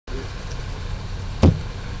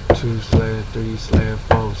2 slab, 3 slab,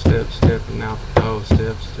 4 stepping out the door,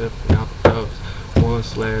 stepping out the doors. 1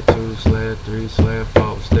 slab, 2 slab, 3 slab,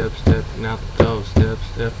 4 stepping out the door,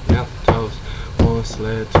 stepping out the doors. 1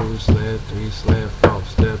 slab, 2 slab, 3 slab, 4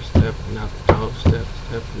 stepping out the door,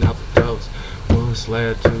 stepping out the doors. 1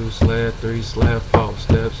 slab, 2 slab, 3 slab, 4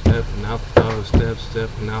 stepping out the doors,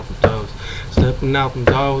 stepping out the doors. Stepping out the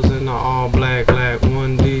doors in the all black,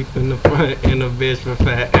 1 deep in the front and a bitch with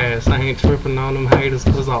fat ass. I ain't tripping on them haters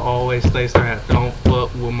cause I always stay strapped. Don't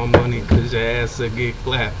fuck with my money cause your ass will get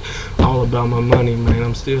clapped. All about my money, man,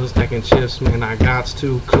 I'm still stacking chips, man. I got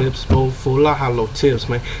 2 clips, both full of hollow tips,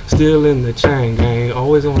 man. Still in the chain gang,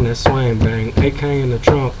 always on that swing bang. AK in the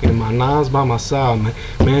trunk and my 9's by my side, man.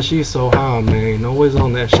 Man, she's so high, man, always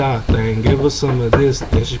on that shot thing. Give her some of this,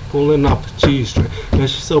 then she pulling off the cheese string. Man,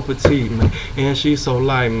 she's so petite, man, and she's so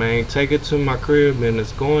light, man. Take it to my crib and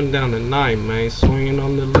it's going down tonight, man. Swinging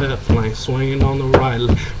on the left lane, swinging on the right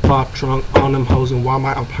lane. Pop trunk on them hoes and while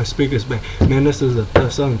my speakers bang. Man, this is a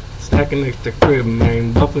something stacking next to crib,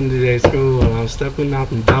 man. Buffing today school, I'm stepping out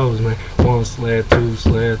them doors, man. 1 slab, 2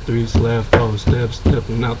 slab, 3 slab, 4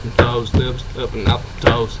 stepping out them doors, stepping out the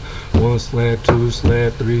toes. 1 slab, 2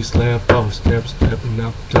 slab, 3 slab, 4 stepping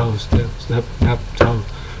out the toes, stepping out the toes.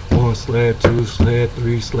 1 slab, 2 slab,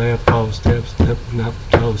 3 slab, 4 stepping out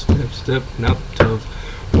the toes, stepping out the toes.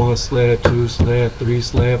 1 slab, 2 slab, 3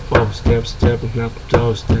 slab, 4 stepping out the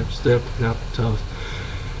toes, stepping out the toes.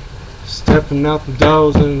 Stepping out the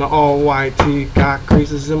doors in the all-white tee. Got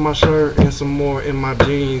creases in my shirt and some more in my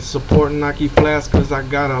jeans. Supporting Nike flats cause I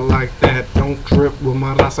gotta like that. Don't trip with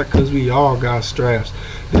my raza cause we all got straps.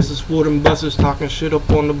 This is for them busters talking shit up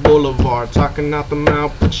on the boulevard. Talking out the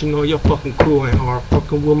mouth but you know your fucking crew ain't hard.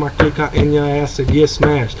 Fucking with my clique, I in your ass to get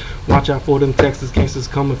smashed. Watch out for them Texas gangsters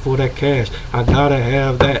coming for that cash. I gotta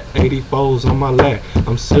have that 84s on my lap.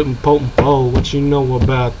 I'm sipping potent pole, what you know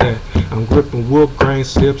about that? I'm gripping wood grain,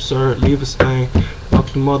 sip sir, leave a stain. Fuck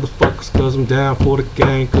the motherfuckers cause I'm down for the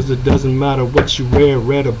gang. Cause it doesn't matter what you wear,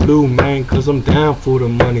 red or blue, man. Cause I'm down for the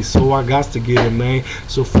money, so I got to get it, man.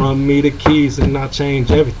 So from me the keys and I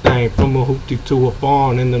change everything. From a hoopty to a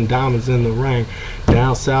fawn and them diamonds in the ring.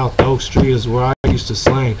 Down south Oak Street is where I used to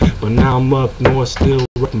slang. But now I'm up north still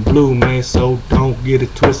reppin' blue, man. So don't get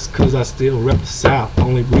it twisted cause I still rep the south.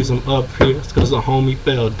 Only reason I'm up here is cause a homie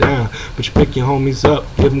fell down. But you pick your homies up,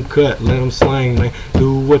 give them cut, let them slang, man.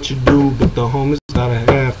 Do what you do, but the homies gotta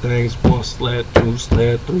have things. 1 slab, 2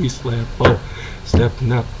 slab, 3 slab, 4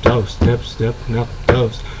 stepping out the doors, stepping out the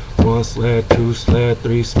doors. 1 slab, 2 slab,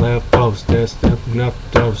 3 slab, 4 stepping out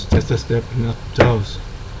the doors, stepping out the doors.